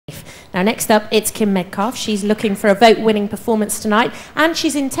Now, next up, it's Kim Medcalfe. She's looking for a vote-winning performance tonight, and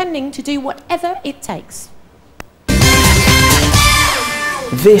she's intending to do whatever it takes.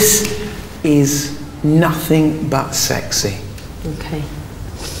 This is nothing but sexy. Okay.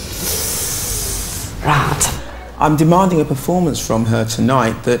 Right. I'm demanding a performance from her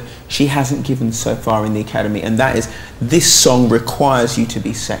tonight that she hasn't given so far in the Academy, and that is, this song requires you to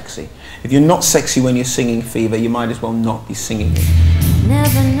be sexy. If you're not sexy when you're singing Fever, you might as well not be singing it.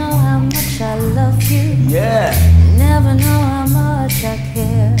 Never know how much I love you. Yeah. Never know how much I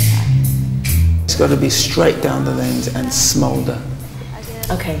care. It's got to be straight down the lens and smoulder.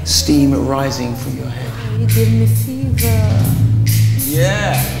 Okay. Steam rising from your head. You give me fever.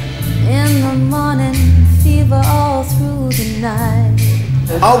 Yeah. In the morning, fever all through the night.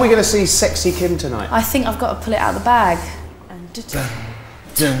 Are we going to see sexy Kim tonight? I think I've got to pull it out of the bag.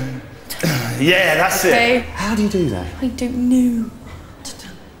 Yeah, that's it. How do you do that? I don't know.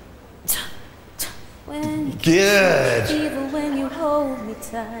 Good. Fever when you hold me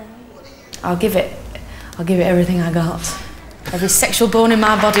tight. I'll give it everything I got. Every sexual bone in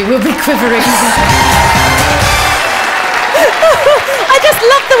my body will be quivering. I just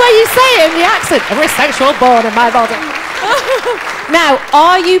love the way you say it in the accent. Every sexual bone in my body. Now,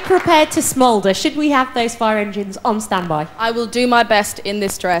 are you prepared to smoulder? Should we have those fire engines on standby? I will do my best in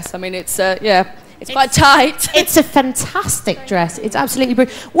this dress. I mean, it's quite tight. It's a fantastic dress. It's absolutely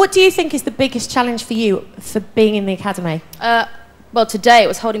brilliant. What do you think is the biggest challenge for you for being in the Academy? Well, today it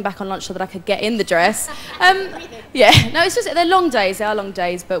was holding back on lunch so that I could get in the dress. Yeah, no, it's just, they're long days, they are long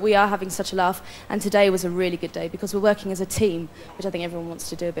days, but we are having such a laugh. And today was a really good day because we're working as a team, which I think everyone wants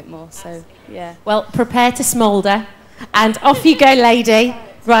to do a bit more, so yeah. Well, prepare to smoulder. And off you go, lady.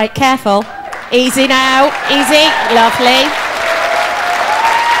 Right, careful. Easy now, easy, lovely.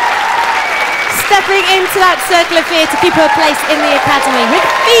 Stepping into that circle of fear to keep her place in the Academy with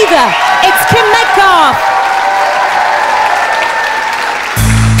Fever, it's Kim Medcalfe.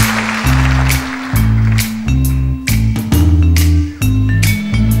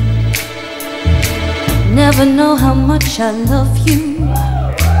 Never know how much I love you.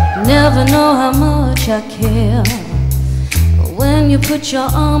 Never know how much I care. When you put your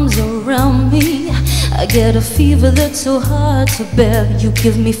arms around me, I get a fever that's so hard to bear. You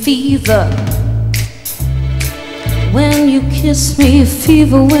give me fever when you kiss me,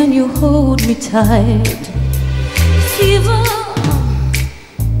 fever when you hold me tight. Fever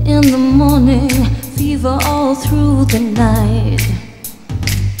in the morning, fever all through the night.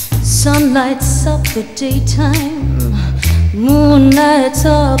 Sun lights up the daytime, moon lights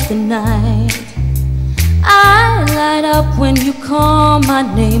up the night. I light up when you call my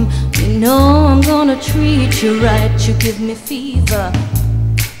name. You know I'm gonna treat you right. You give me fever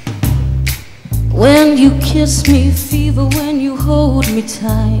when you kiss me, fever when you hold me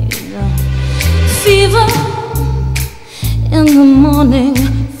tight. Fever in the morning,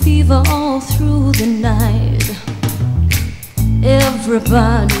 fever all through the night.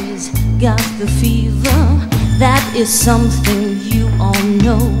 Everybody's got the fever, that is something you all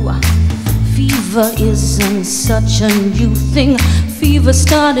know. Fever isn't such a new thing. Fever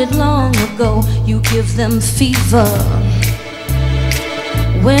started long ago. You give them fever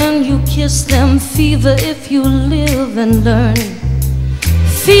when you kiss them, fever if you live and learn.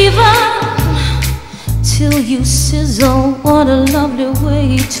 Fever till you sizzle. What a lovely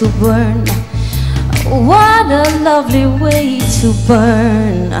way to burn. What a lovely way to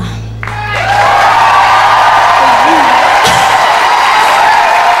burn.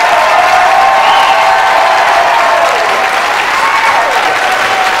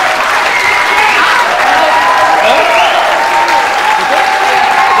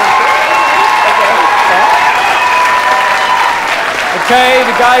 Okay,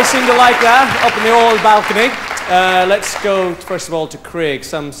 the guys seem to like that, up in the old balcony. Let's go, first of all, to Craig.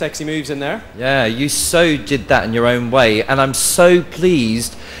 Some sexy moves in there. Yeah, you so did that in your own way, and I'm so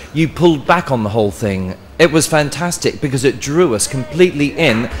pleased you pulled back on the whole thing. It was fantastic because it drew us completely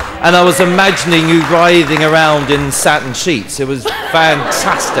in, and I was imagining you writhing around in satin sheets. It was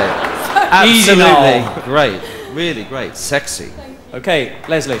fantastic. Absolutely great. Really great. Sexy. Okay,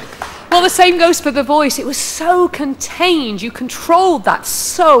 Leslie. Well, the same goes for the voice. It was so contained. You controlled that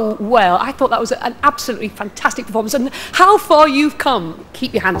so well. I thought that was an absolutely fantastic performance. And how far you've come,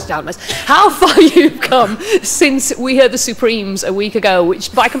 keep your hands down, miss. How far you've come since we heard the Supremes a week ago,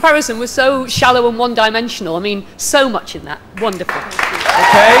 which by comparison was so shallow and one-dimensional. I mean, so much in that. Wonderful.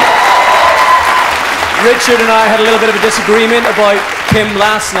 Okay. Richard and I had a little bit of a disagreement about Kim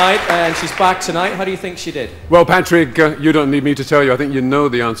last night, and she's back tonight. How do you think she did? Well, Patrick, you don't need me to tell you. I think you know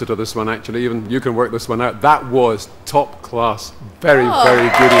the answer to this one, actually. Even you can work this one out. That was top class. Very, very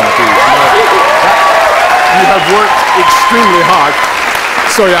good indeed. You have worked extremely hard.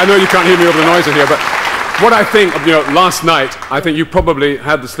 Sorry, I know you can't hear me over the noise in here, but what I think, last night, I think you probably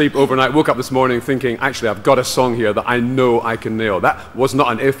had the sleep overnight, woke up this morning thinking, actually, I've got a song here that I know I can nail. That was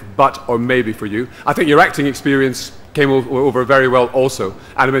not an if, but, or maybe for you. I think your acting experience came over very well also.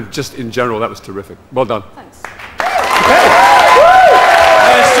 And I mean, just in general, that was terrific. Well done. Thanks. Okay.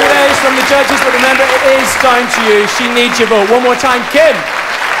 It's 2 days from the judges, but remember, it is down to you. She needs your vote. One more time, Kim.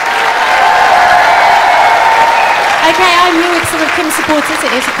 Okay, I'm here with some of Kim's supporters.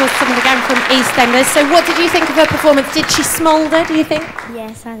 It is, of course, some of the gang from Eastenders. So what did you think of her performance? Did she smoulder, do you think?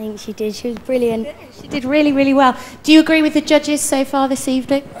 Yes, I think she did. She was brilliant. She did really, really well. Do you agree with the judges so far this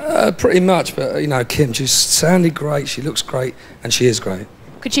evening? Pretty much, but, Kim, she sounded great, she looks great, and she is great.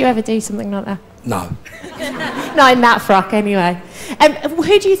 Could you ever do something like that? No. Not in that frock, anyway.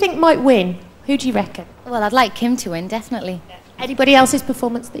 Who do you think might win? Who do you reckon? Well, I'd like Kim to win, definitely. Anybody else's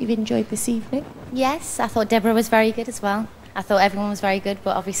performance that you've enjoyed this evening? Yes, I thought Deborah was very good as well. I thought everyone was very good,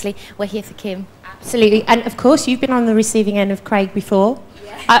 but obviously we're here for Kim. Absolutely. And of course, you've been on the receiving end of Craig before.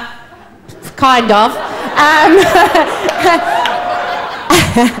 Yeah. Kind of.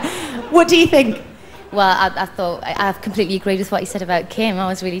 What do you think? Well, I thought I've completely agreed with what you said about Kim. I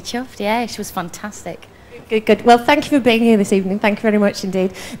was really chuffed. Yeah, she was fantastic. Good, good. Well, thank you for being here this evening. Thank you very much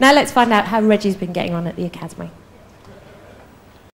indeed. Now let's find out how Reggie's been getting on at the Academy.